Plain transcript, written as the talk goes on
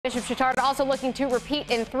Bishop Chatard also looking to repeat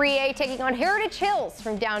in 3A, taking on Heritage Hills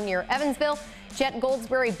from down near Evansville. Jet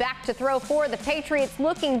Goldsberry back to throw for the Patriots,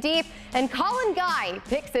 looking deep, and Colin Guy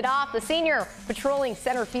picks it off. The senior patrolling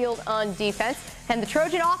center field on defense, and the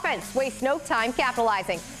Trojan offense wastes no time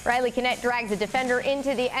capitalizing. Riley Kinnett drags a defender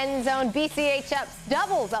into the end zone. BCHS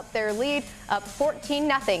doubles up their lead, up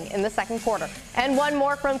 14-0 in the second quarter. And one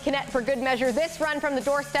more from Kinnett for good measure. This run from the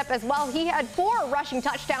doorstep as well. He had 4 rushing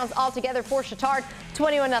touchdowns altogether for Chatard.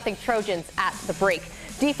 21-0 Trojans at the break.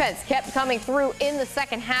 Defense kept coming through in the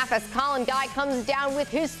second half as Colin Guy comes down with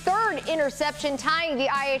his 3rd interception, tying the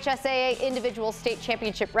IHSAA individual state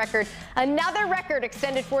championship record. Another record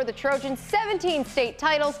extended for the Trojans, 17 state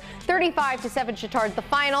titles, 35-7 Chatard the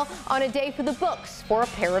final on a day for the books for a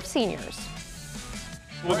pair of seniors.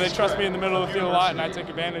 Well, they trust me in the middle of the field a lot, and I took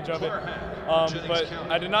advantage of it. But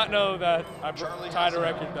I did not know that I tied a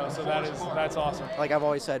record, though, so that's awesome. Like I've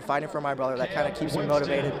always said, fighting for my brother, that kind of keeps me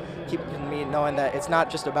motivated, keeping me knowing that it's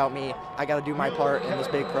not just about me. I got to do my part in this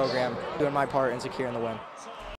big program, doing my part and securing the win.